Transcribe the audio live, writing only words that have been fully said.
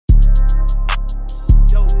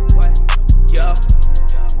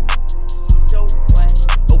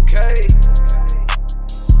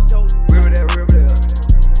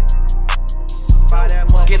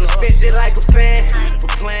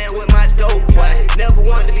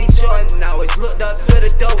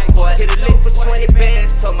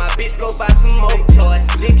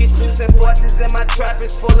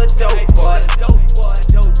traffic's full of dope boys.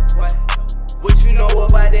 What you know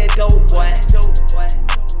about that dope boy?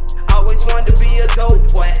 Always wanted to be a dope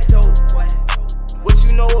boy. What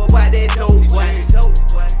you know about that dope boy?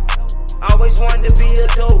 Always wanted to be a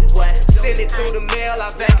dope boy. Send it through the mail,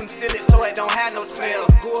 I vacuum seal it so it don't have no smell.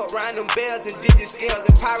 Go around them bells and digit scales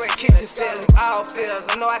and pirate kitchen sales. All fails,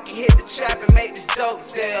 I know I can hit the trap and make this dope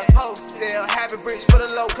sell. Wholesale, having bricks for the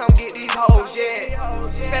low, come get these hoes, yeah.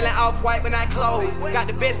 Selling off-white when I close. Got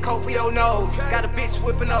the best coat for your nose. Got a bitch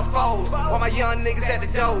whipping up foes. All my young niggas at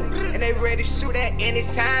the door, and they ready to shoot at any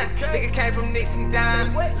time. Nigga came from nicks and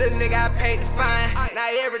dimes. Little nigga I paid to find. Now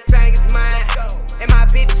everything is mine, and my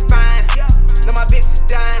bitch is fine. Know my bitch is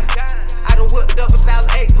dying. I done whipped up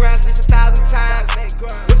 1,008 grams, this 1,000 times.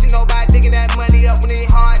 What you know about digging that money up when it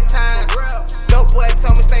ain't hard times? Dope boy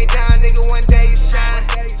told me stay down, nigga, one day you shine.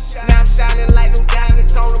 Now I'm shining like new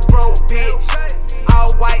diamonds on the road, bitch.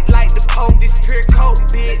 All white like the Pope, this pure coat,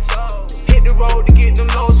 bitch. Hit the road to get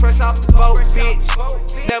them lows fresh off the boat, bitch.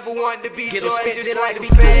 Never wanted to be Jordan, just like to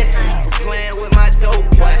be fed. Playing with my dope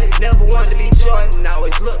boy. Never wanted to be Jordan,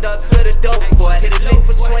 always looked up to the dope boy. Hit a lick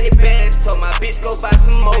for 20 bands, told my bitch go buy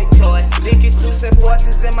some more toys. Dinky suits and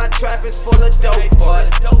forces and my traffic's full of dope boys.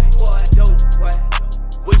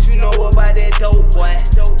 What you know about that dope boy?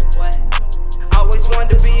 Always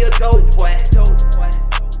wanted to be a dope boy.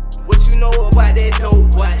 What you know about that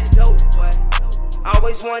dope boy?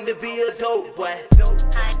 Always wanted to be a dope boy.